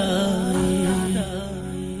یاد آئے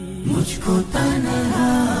مجھ کو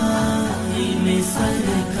تنہائی میں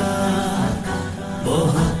سرکار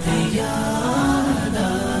بہت یاد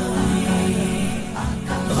آئے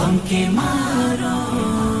غم کے ماروں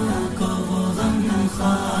کو وہ غم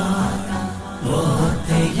خار بہت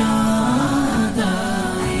یاد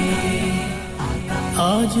آئے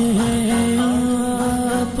آج ہے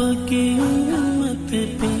آپ کی امت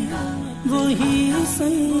پہ وہی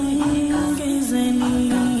سنگ زنی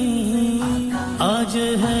آج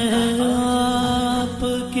ہے آپ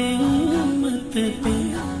کی امت پہ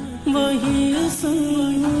وہی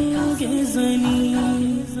سنگ زنی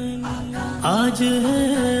آج ہے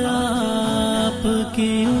آپ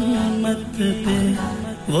کی امت پہ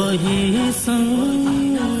وہی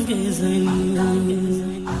سنگ زنی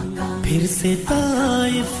پھر سے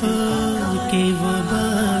طائف کے وہ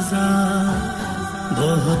بازار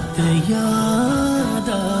بہت یاد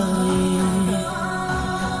آئے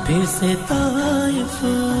پھر سے طائف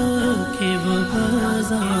کے وہ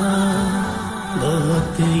بازار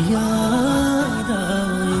بہت یاد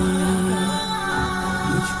آئے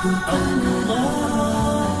مجھ کو اللہ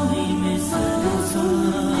میں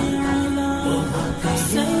سرسار بہت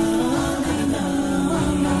سیدنا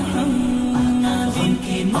محمد ان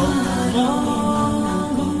کے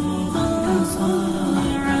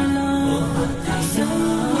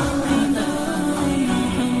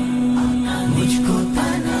مجھ کو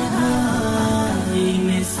تنہائی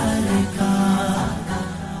میں سرکار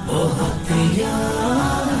بہت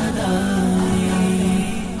یاد آئے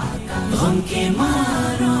غم کے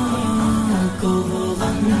ماروں کو وہ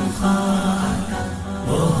غم خار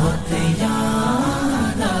بہت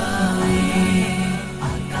یاد آئے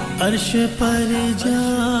عرش پر جا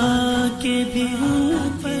کے بھی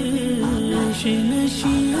فرش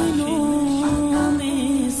نشینوں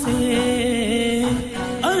میں سے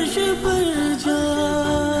عرش پر جا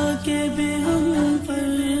کے بھی ہم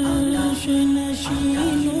فرش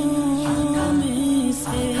نشینوں میں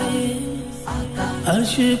سے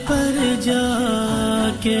عرش پر جا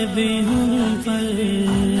کے بھی ہم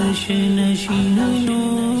فرش نشینوں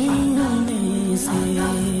میں سے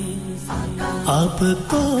آپ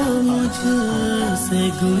کو مجھ سے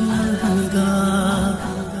گنہگار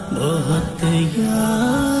بہت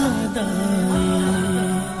یاد آئے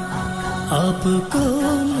آپ کو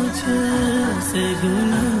مجھ سے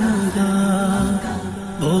گنہگار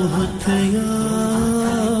بہت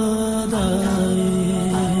یاد آئے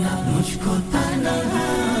مجھ کو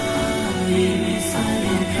تنہائی میں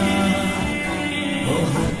سرکار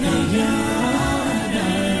بہت یاد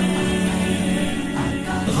آئے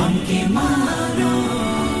غم کے ماروں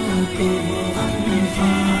کو وہ غم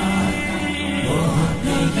خار بہت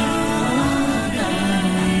یاد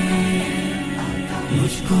آئے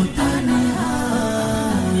مجھ کو تنہائی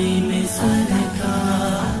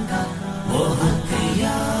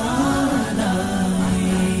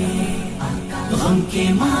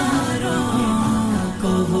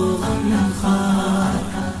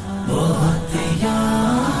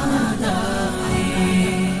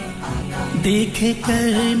देख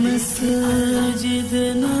कर मस्जिद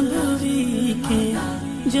नबवी के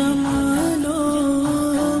जमालो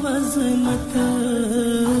अज़मत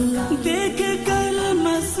देख कर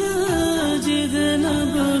मस्जिद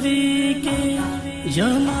नबवी के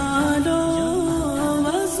जमालो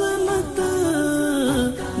अज़मत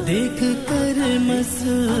देख कर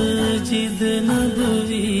मस्जिद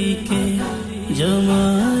नबवी के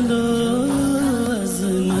जमालो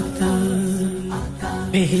अज़मत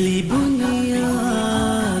पहली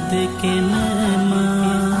बुनियाद के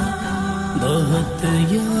मेहमान बहुत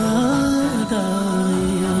याद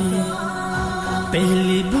आए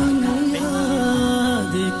पहली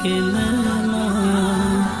बुनियाद के मेहमान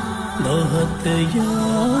बहुत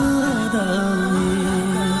याद आए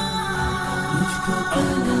मुझको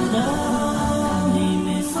अल्लाह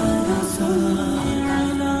में सरसार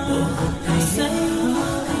बहुत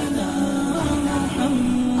सैयादा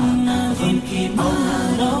उनकी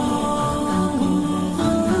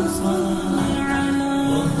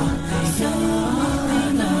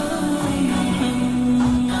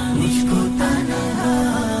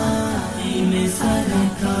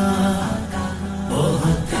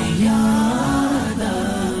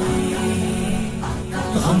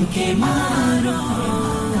के मारों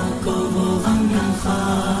को वो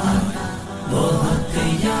गमखार बहुत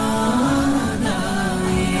याद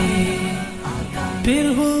आए फिर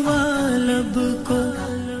हुआ लब को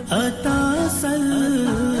अता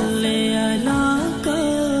सल्ले अला का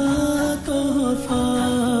तोहफा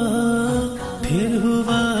फिर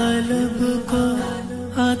हुआ लब को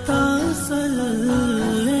अता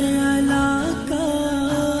सल्ले अला का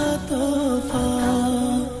तोहफा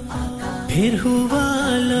फिर हुआ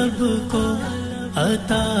लब को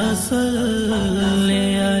अता सल्ले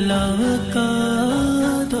अला का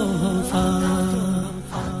तोहफा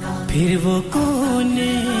फिर वो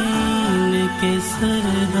कोने के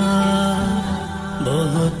सरदार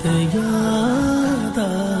बहुत याद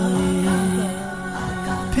आए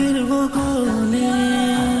फिर वो कोने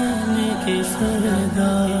के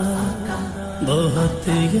सरदार बहुत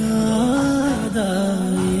याद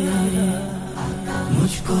आए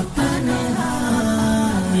मुझको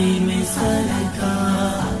तन्हाई में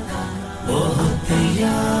सरकार बहुत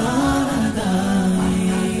याद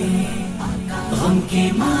आए गम के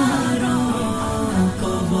मारों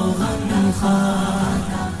को वो गमखार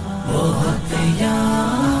बहुत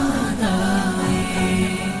याद आए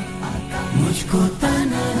मुझको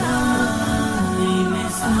तन्हाई में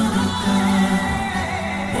सरकार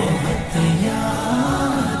बहुत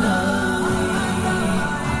याद आए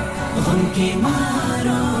गम के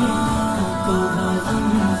मारों को वो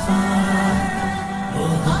गमखार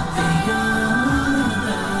बहुत याद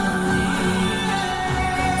आए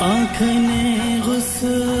आँख ने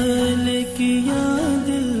गुस्ल किया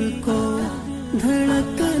दिल को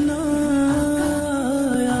धड़कना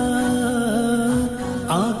आया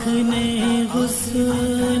आँख ने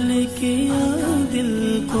गुस्ल किया दिल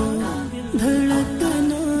को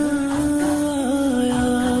धड़कना आया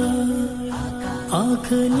आँख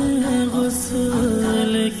ने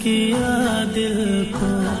गुस्ल किया दिल को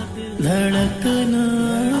धड़कना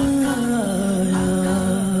आया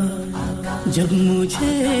जब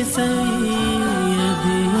मुझे सैयद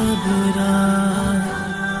अबरा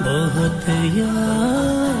बहुत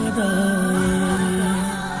याद आए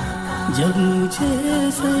जब मुझे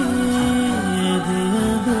सैयद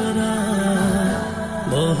अबरा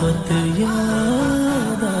बहुत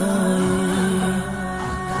याद आए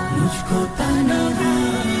मुझको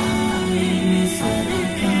तन्हाई में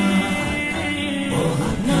सरकार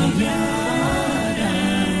बहुत याद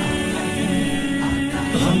आए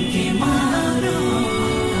गम के मारों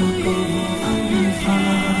को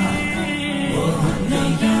गमखार बहुत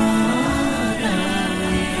याद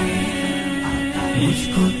आए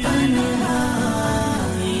मुझको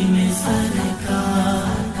तन्हाई में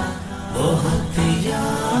सरकार बहुत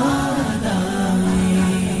याद आए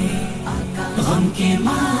गम के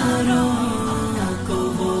मारों को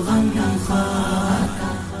वो गमखार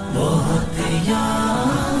बहुत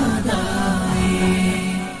याद आए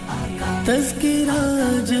तज़किरा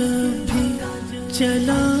जब भी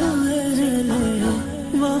चला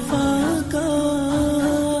वफा का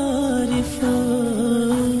रिफ़ा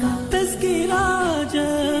तज़किरा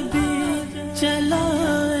जब भी चला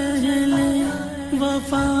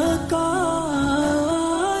वफा का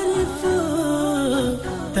रिफ़ा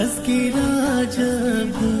तज़किरा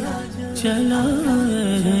जब भी चला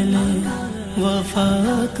वफा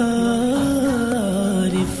का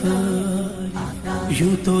रिफ़ा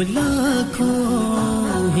यूं तो लाखों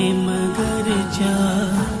ही मगर जा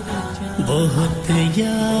बहुत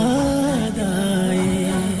याद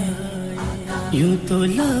आए यूं तो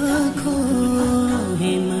लाखों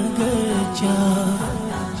ही मगर जा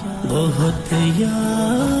बहुत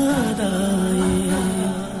याद आए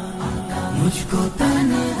मुझको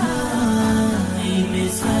तन्हाई में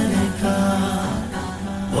सरकार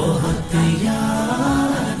बहुत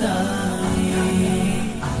याद आए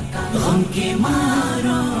गम के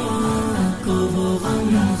मारों को वो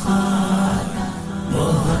गमखार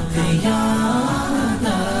बहुत याद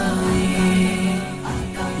आए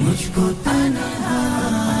मुझको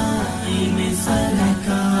तन्हाई में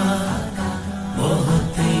सरकार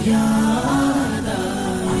बहुत याद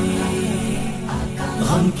आए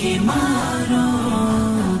गम के मारों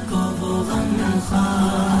को वो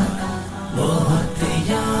गमखार बहुत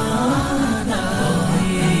याद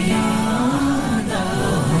आए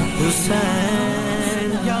हुसैन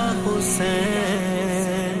या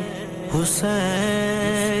हुसैन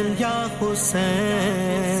हुसैन या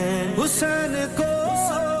हुसैन हुसैन को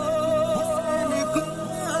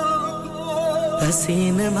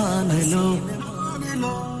हसीन मान लो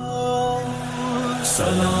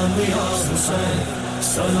सलाम या हुसैन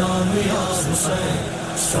सलाम या हुसैन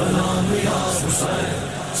सलाम या हुसैन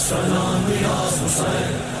सलाम या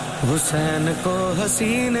हुसैन हुसैन को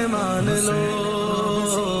हसीन मान लो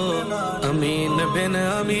अमीन बिन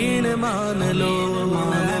अमीन मान लो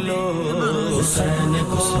हुसैन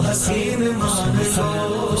को हसीन मान लो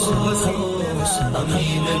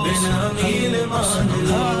अमीन बिन अमीन मान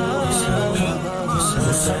लो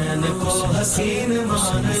हुसैन को हसीन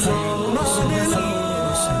मान लो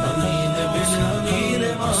अमीन बिन अमीन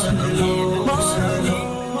मान लो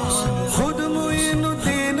खुद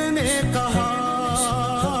मुइनुद्दीन ने कहा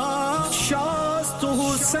शास्त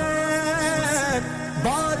हुसैन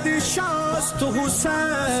बादशाहस्त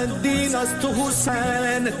हुसैन दीनस्त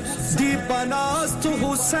हुसैन दीपनास्त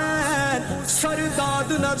हुसैन सरदाद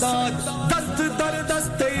नदाद दस्त दर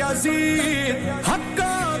दस्त यजीद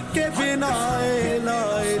हक्का के बिना ला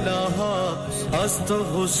इलाहा अस्त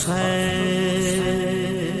हुसैन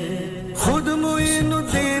खुद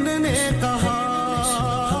मुइनुद्दीन ने कहा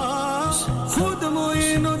खुद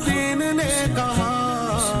मुइनुद्दीन ने कहा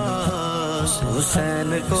हुसैन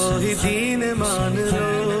को ही दीन मान लो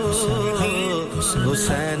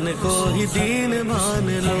हुसैन को ही दीन मान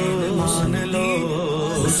लो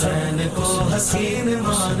हुसैन को हसीन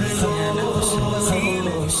मान लो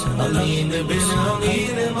अमीन बिन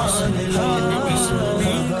अमीन मान लो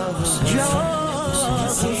या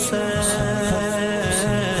हुसैन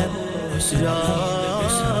या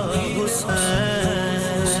हुसैन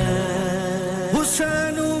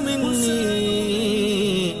हुसैन मिन्नी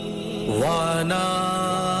वाना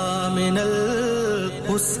मिनल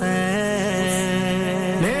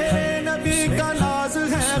हुसैन मेरे नबी का नाज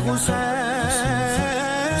है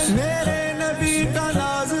हुसैन मेरे नबी का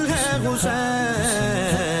नाज है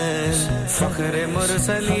हुसैन फख्र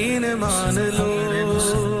मुरसलीन मान लो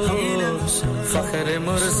फख्र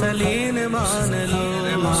मुरसलीन मान लो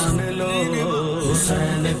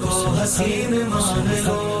हुसैन को हसीन मान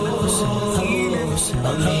लो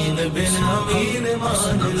अमीन बिन अमीन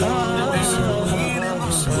मान लो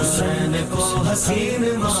हुसैन को हसीन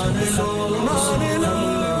मान लो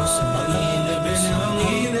अमीन बिन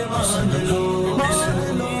अमीन मान लो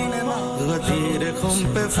गदीर खुम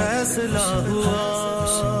पे फैसला हुआ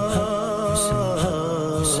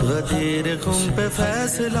गदीर खुम पे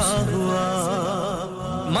फैसला हुआ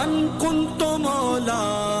मन कुंतो मौला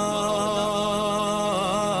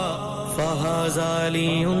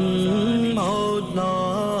फहाज़ालियुन मौला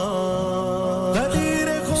गदीर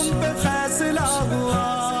खुम पे फैसला हुआ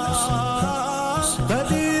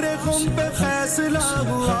गदीर खुम पे फैसला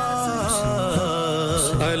हुआ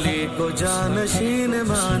अली को जानशीन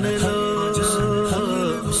मान लो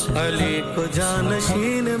अली को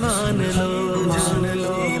जानशीन मान लो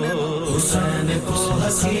हुसैन को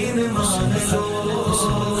हसीन मान लो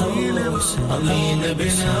अमीन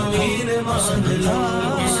बिन अमीन मान लो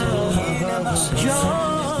या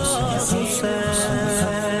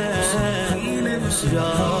हुसैन या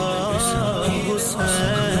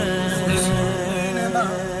हुसैन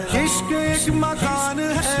इश्क एक मकान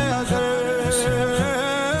है अगर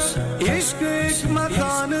इश्क एक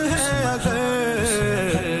मकान है अगर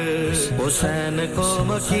हुसैन को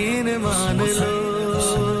मकीन मान लो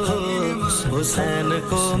हुसैन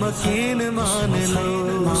को मकीन मान लो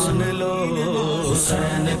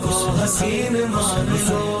हुसैन को हसीन मान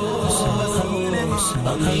लो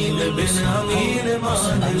अमीन बिन अमीन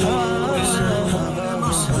मान लो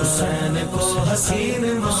हुसैन को हसीन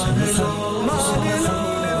मान लो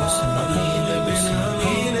अमीन बिन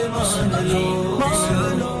अमीन मान लो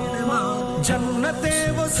जन्नते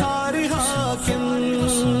वो सारी हाकिम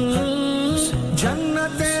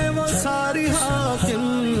जन्नते वो सारी हाकिम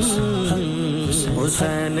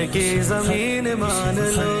हुसैन की ज़मीन मान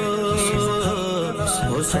लो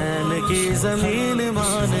हुसैन की ज़मीन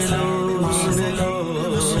मान लो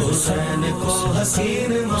हुसैन को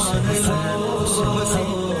हसीन मान लो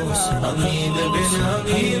अमीन बिन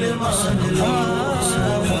अमीर मान लो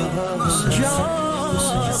या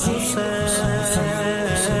हुसैन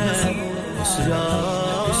या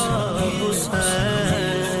हुसैन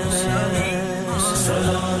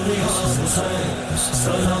सलाम या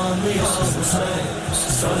हुसैन सलाम या हुसैन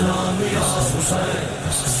सलाम या हुसैन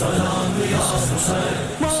सलाम या हुसैन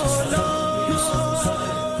मौला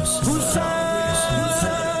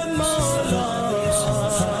हुसैन मौला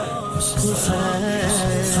Hussain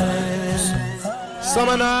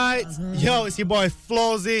Summer nights, yo, it's your boy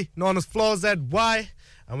Flawzy, known as FlawZY,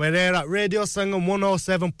 and we're here at Radio Sangam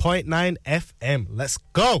 107.9 FM. Let's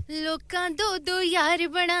go! लोकां दो दो यार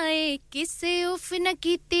बनाए किसे उफ न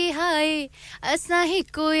कीते हाय असां ही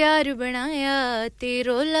को यार बनाया ते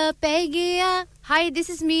रोला पै गया Hi, this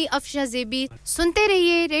is me, Afsha Zebi. Sunte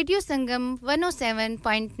rahiye Radio Sangam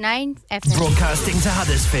 107.9 FM. Broadcasting to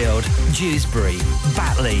Huddersfield, Dewsbury,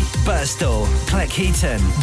 Batley, Birstall, Cleckheaton,